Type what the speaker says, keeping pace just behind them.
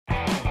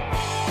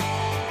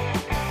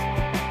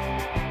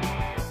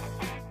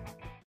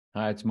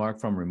Hi, it's Mark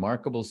from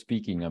Remarkable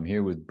Speaking. I'm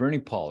here with Bernie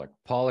Pollock,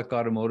 Pollock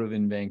Automotive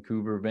in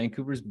Vancouver,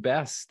 Vancouver's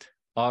best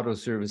auto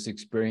service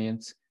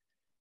experience.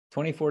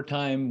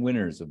 24-time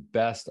winners of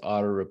best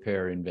auto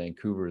repair in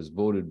Vancouver is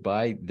voted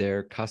by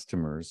their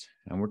customers.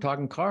 And we're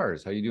talking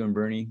cars. How you doing,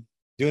 Bernie?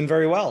 Doing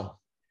very well.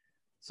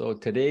 So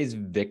today's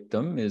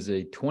victim is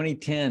a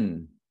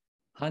 2010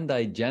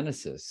 Hyundai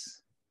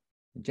Genesis.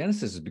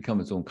 Genesis has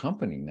become its own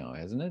company now,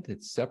 hasn't it?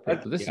 It's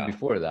separate. But this is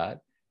before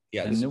that.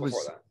 Yeah, and this is there before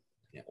was that.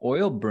 Yeah.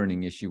 Oil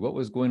burning issue. What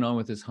was going on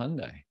with this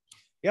Hyundai?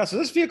 Yeah, so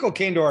this vehicle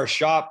came to our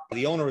shop.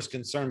 The owner was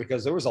concerned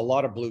because there was a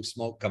lot of blue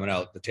smoke coming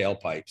out the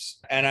tailpipes.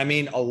 And I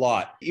mean, a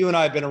lot. You and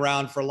I have been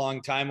around for a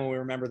long time, and we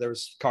remember there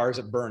was cars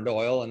that burned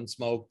oil and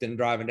smoked and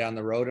driving down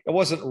the road. It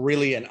wasn't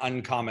really an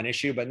uncommon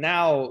issue, but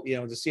now,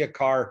 to see a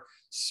car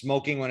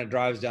smoking when it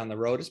drives down the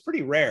road is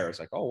pretty rare. It's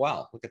like, oh,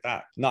 wow, look at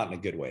that. Not in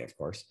a good way, of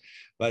course.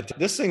 But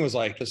this thing was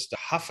like just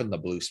huffing the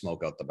blue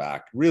smoke out the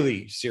back.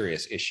 Really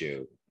serious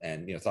issue.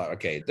 And, thought,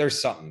 okay, there's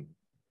something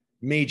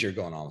major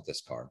going on with this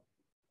car.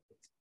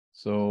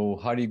 So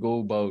how do you go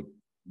about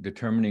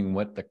determining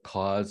what the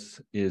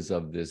cause is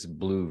of this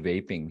blue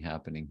vaping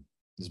happening?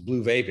 This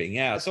blue vaping,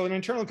 yeah. So an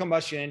internal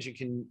combustion engine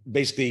can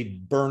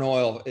basically burn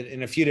oil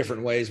in a few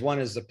different ways. One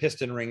is the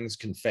piston rings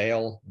can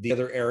fail. The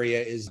other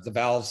area is the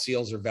valve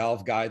seals or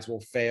valve guides will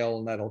fail,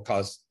 and that'll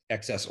cause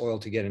excess oil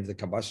to get into the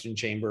combustion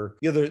chamber.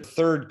 The other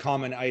third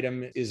common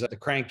item is the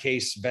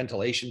crankcase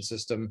ventilation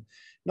system.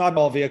 Not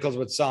all vehicles,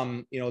 but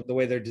some, the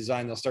way they're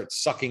designed, they'll start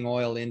sucking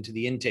oil into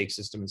the intake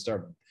system and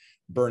start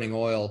burning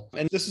oil.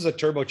 And this is a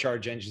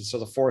turbocharged engine. So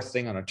the fourth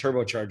thing on a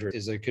turbocharger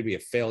is there could be a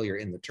failure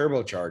in the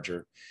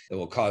turbocharger that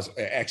will cause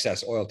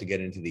excess oil to get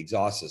into the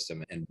exhaust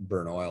system and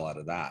burn oil out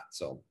of that.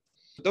 So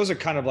those are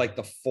kind of like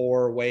the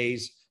four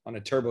ways on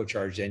a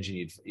turbocharged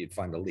engine you'd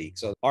find a leak.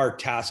 So our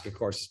task, of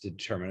course, is to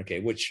determine, okay,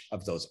 which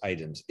of those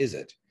items is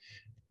it?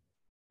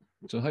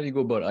 So how do you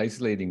go about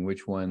isolating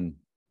which one,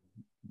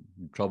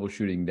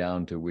 troubleshooting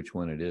down to which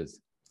one it is?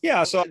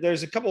 Yeah, so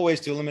there's a couple of ways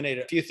to eliminate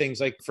a few things,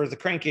 like for the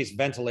crankcase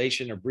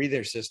ventilation or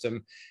breather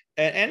system,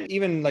 and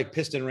even like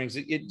piston rings,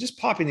 just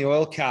popping the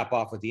oil cap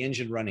off with the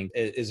engine running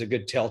is a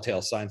good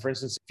telltale sign. For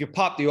instance, if you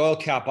pop the oil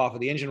cap off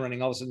with the engine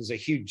running, all of a sudden there's a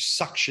huge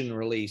suction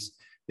release,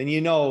 then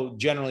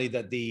generally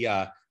that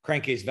the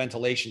crankcase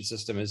ventilation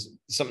system is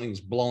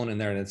something's blown in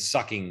there and it's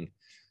sucking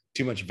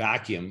too much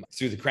vacuum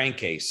through the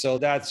crankcase. So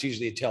that's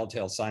usually a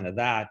telltale sign of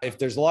that. If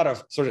there's a lot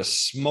of sort of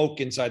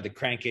smoke inside the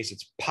crankcase,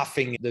 it's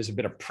puffing, there's a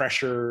bit of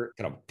pressure,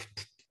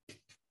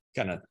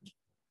 kind of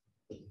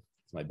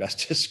my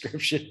best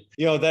description,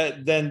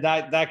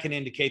 that can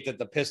indicate that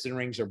the piston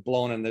rings are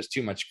blown and there's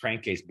too much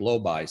crankcase blow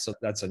by. So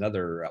that's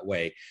another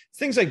way.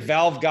 Things like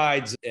valve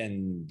guides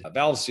and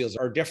valve seals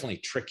are definitely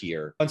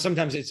trickier. And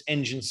sometimes it's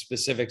engine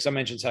specific. Some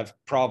engines have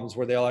problems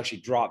where they'll actually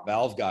drop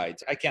valve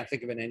guides. I can't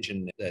think of an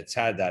engine that's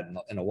had that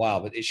in a while,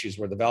 but issues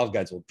where the valve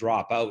guides will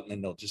drop out and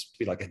then they'll just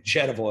be like a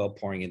jet of oil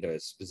pouring into a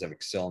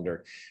specific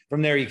cylinder.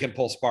 From there, you can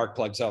pull spark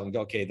plugs out and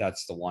go, okay,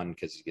 that's the one,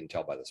 because you can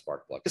tell by the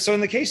spark plug. So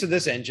in the case of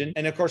this engine,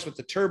 and of course with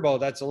the turbo,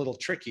 that's a little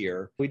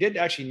trickier. We did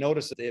actually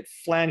notice that the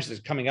flange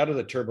that's coming out of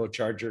the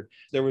turbocharger,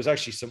 there was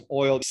actually some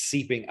oil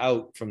seeping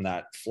out from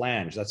that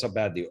flange. That's how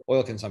bad the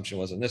oil consumption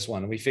was in this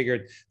one. And we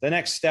figured the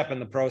next step in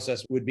the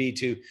process would be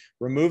to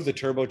remove the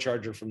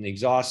turbocharger from the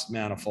exhaust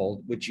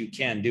manifold, which you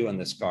can do in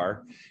this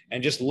car,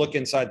 and just look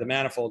inside the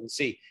manifold and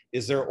see,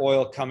 is there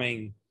oil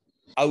coming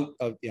out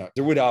of,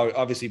 there would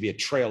obviously be a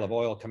trail of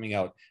oil coming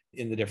out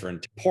in the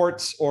different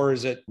ports, or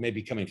is it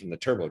maybe coming from the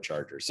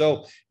turbocharger?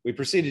 So we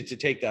proceeded to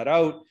take that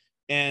out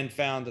and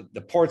found that the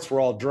ports were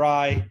all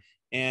dry,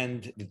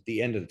 and the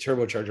end of the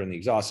turbocharger on the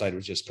exhaust side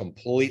was just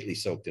completely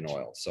soaked in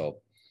oil. So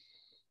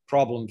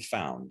problem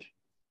found.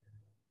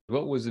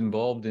 What was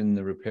involved in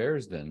the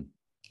repairs then?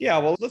 Yeah,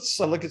 well, let's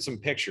look at some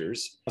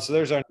pictures. So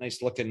there's our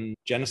nice looking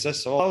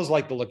Genesis. So I always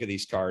like the look of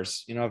these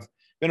cars. I've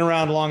been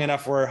around long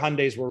enough where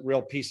Hyundais were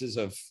real pieces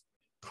of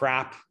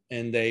crap,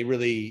 and they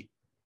really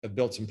have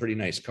built some pretty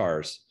nice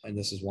cars, and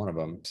this is one of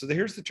them. So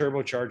here's the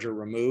turbocharger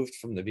removed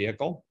from the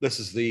vehicle. This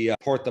is the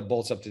port that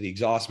bolts up to the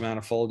exhaust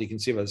manifold. You can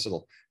see by this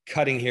little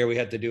cutting here, we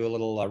had to do a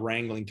little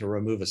wrangling to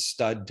remove a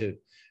stud to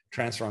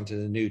transfer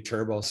onto the new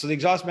turbo. So the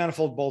exhaust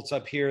manifold bolts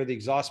up here, the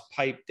exhaust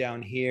pipe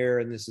down here,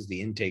 and this is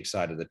the intake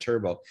side of the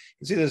turbo. You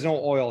can see there's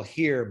no oil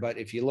here, but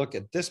if you look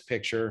at this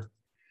picture,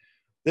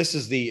 this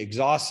is the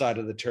exhaust side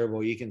of the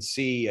turbo. You can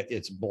see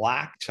it's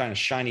black, kind of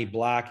shiny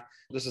black.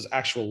 This is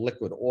actual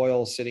liquid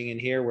oil sitting in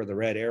here where the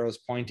red arrow is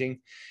pointing.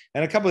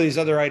 And a couple of these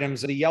other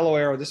items, the yellow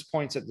arrow, this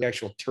points at the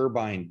actual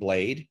turbine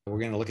blade. We're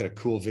going to look at a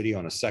cool video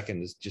in a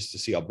second just to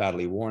see how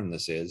badly worn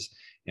this is.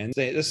 And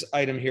this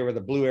item here where the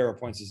blue arrow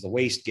points is the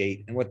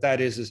wastegate. And what that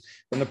is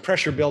when the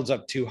pressure builds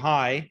up too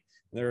high,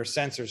 there are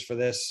sensors for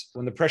this.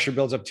 When the pressure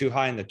builds up too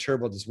high in the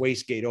turbo, this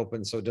wastegate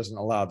opens so it doesn't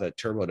allow the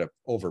turbo to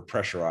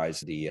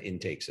overpressurize the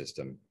intake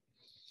system.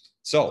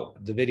 So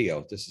the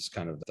video, this is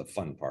kind of the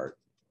fun part.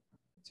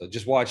 So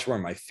just watch where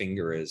my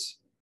finger is.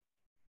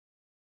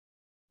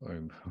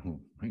 Oh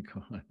my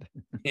God.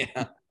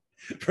 Yeah.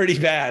 Pretty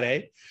bad,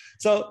 eh?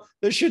 So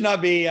there should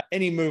not be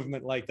any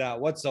movement like that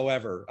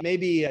whatsoever.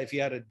 Maybe if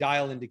you had a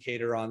dial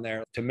indicator on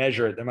there to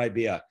measure it, there might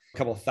be a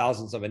couple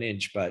thousandths of an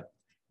inch, but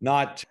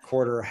not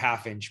quarter,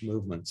 half-inch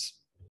movements.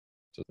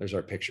 So there's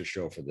our picture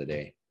show for the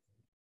day.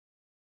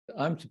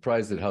 I'm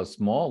surprised at how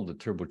small the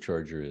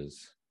turbocharger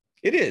is.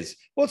 It is.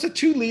 Well, it's a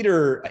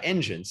 2-liter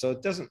engine, so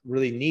it doesn't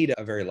really need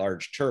a very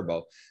large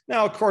turbo.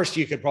 Now, of course,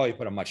 you could probably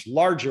put a much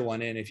larger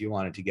one in if you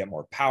wanted to get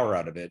more power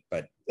out of it,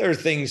 but there are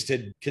things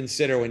to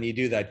consider when you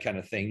do that kind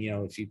of thing. You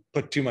know, if you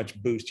put too much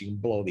boost, you can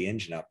blow the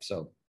engine up.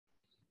 So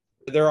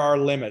there are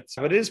limits,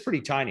 but it is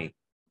pretty tiny.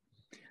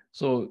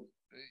 So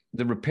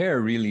the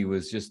repair really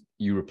was just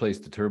you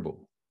replaced the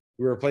turbo.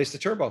 We replaced the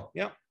turbo,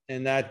 yeah,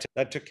 and that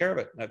took care of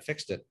it. That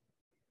fixed it.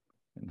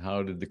 And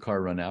how did the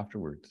car run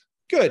afterwards?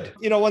 Good.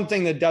 You know, one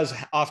thing that does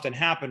often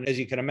happen, as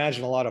you can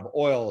imagine, a lot of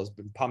oil has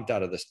been pumped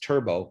out of this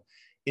turbo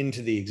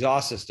into the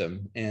exhaust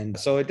system. And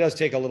so it does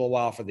take a little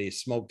while for the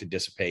smoke to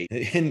dissipate.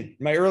 In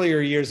my earlier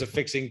years of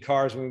fixing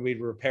cars, when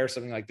we'd repair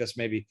something like this,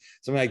 maybe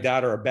something like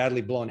that, or a badly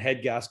blown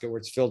head gasket where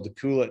it's filled to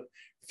cool it,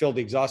 filled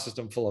the exhaust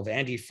system full of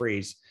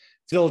antifreeze.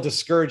 It's a little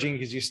discouraging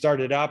because you start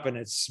it up and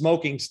it's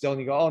smoking still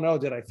and you go, oh no,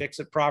 did I fix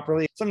it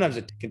properly? Sometimes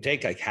it can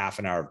take like half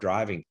an hour of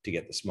driving to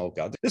get the smoke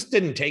out. This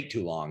didn't take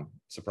too long,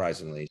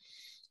 surprisingly.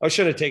 I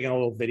should have taken a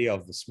little video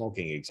of the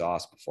smoking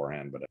exhaust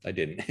beforehand, but I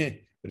didn't.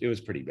 But it was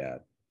pretty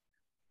bad.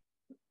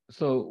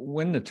 So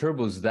when the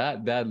turbo's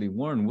that badly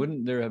worn,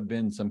 wouldn't there have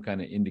been some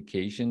kind of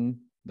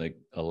indication, like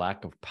a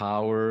lack of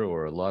power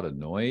or a lot of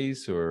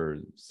noise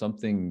or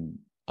something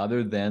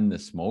other than the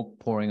smoke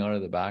pouring out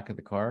of the back of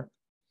the car?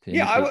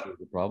 Yeah,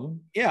 the problem.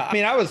 Yeah, I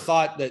mean, I would have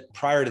thought that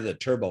prior to the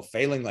turbo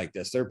failing like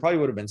this, there probably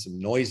would have been some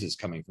noises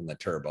coming from the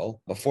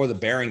turbo before the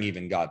bearing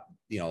even got,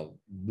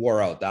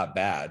 wore out that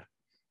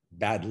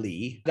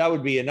badly. That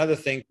would be another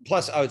thing.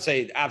 Plus, I would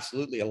say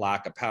absolutely a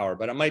lack of power,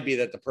 but it might be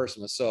that the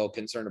person was so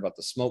concerned about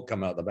the smoke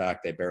coming out the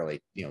back, they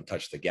barely,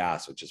 touched the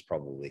gas, which is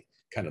probably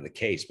kind of the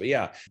case. But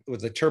yeah,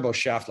 with a turbo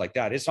shaft like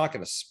that, it's not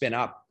going to spin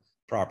up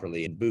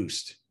properly and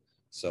boost.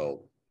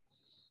 So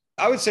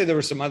I would say there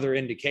were some other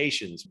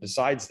indications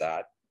besides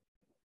that,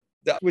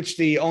 which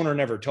the owner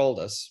never told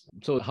us.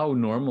 So how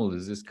normal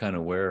is this kind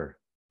of wear?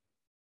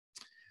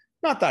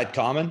 Not that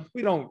common.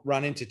 We don't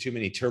run into too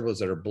many turbos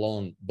that are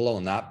blown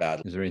that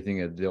badly. Is there anything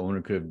that the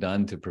owner could have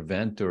done to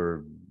prevent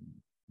or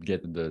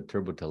get the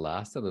turbo to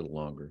last a little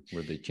longer?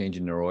 Were they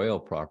changing their oil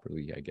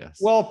properly, I guess?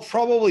 Well,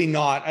 probably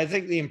not. I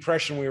think the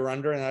impression we were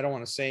under, and I don't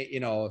want to say,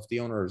 if the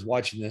owner is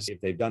watching this,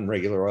 if they've done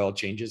regular oil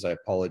changes, I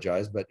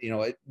apologize. But,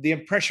 the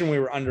impression we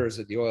were under is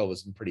that the oil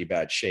was in pretty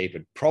bad shape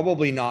and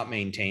probably not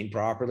maintained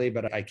properly.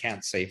 But I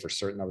can't say for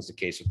certain that was the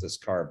case with this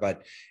car.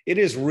 But it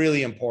is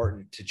really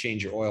important to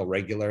change your oil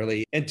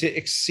regularly and to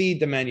exceed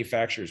the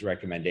manufacturer's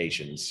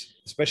recommendations,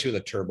 especially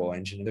with a turbo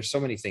engine. There's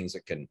so many things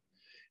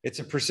it's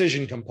a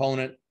precision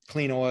component.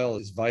 Clean oil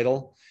is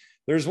vital.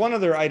 There's one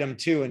other item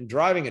too in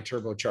driving a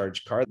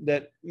turbocharged car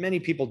that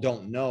many people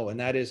don't know. And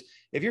that is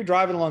if you're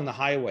driving along the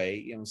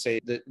highway, say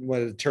that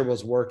when the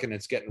turbo's working,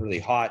 it's getting really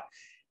hot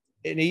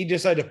and you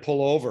decide to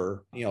pull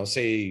over,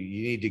 say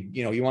you need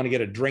to, you want to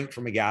get a drink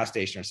from a gas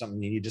station or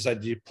something. And you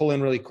decide to pull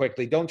in really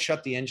quickly. Don't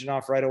shut the engine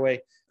off right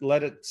away.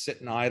 Let it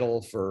sit and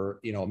idle for,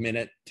 a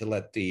minute to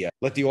let the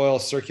oil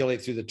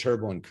circulate through the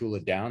turbo and cool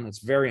it down. It's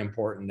very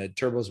important that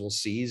turbos will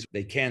seize.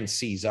 They can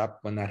seize up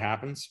when that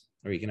happens,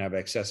 or you can have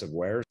excessive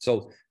wear.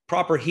 So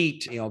proper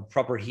heat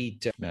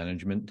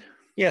management.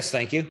 Yes,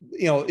 thank you.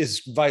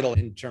 Is vital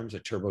in terms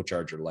of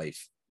turbocharger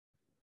life.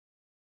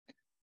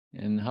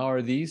 And how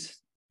are this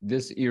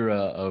era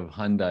of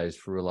Hyundais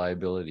for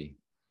reliability?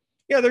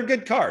 Yeah, they're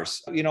good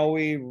cars.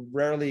 We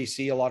rarely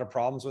see a lot of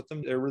problems with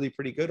them. They're really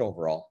pretty good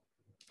overall.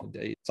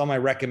 It's on my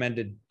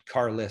recommended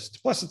car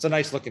list. Plus, it's a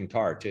nice looking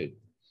car too.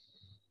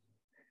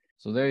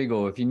 So there you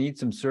go. If you need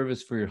some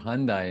service for your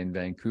Hyundai in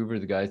Vancouver,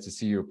 the guys to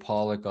see your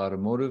Pollock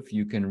Automotive,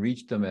 you can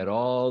reach them at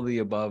all the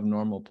above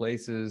normal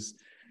places.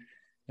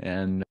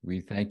 And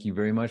we thank you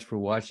very much for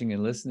watching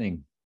and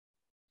listening.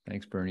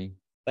 Thanks, Bernie.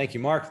 Thank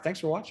you, Mark. Thanks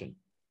for watching.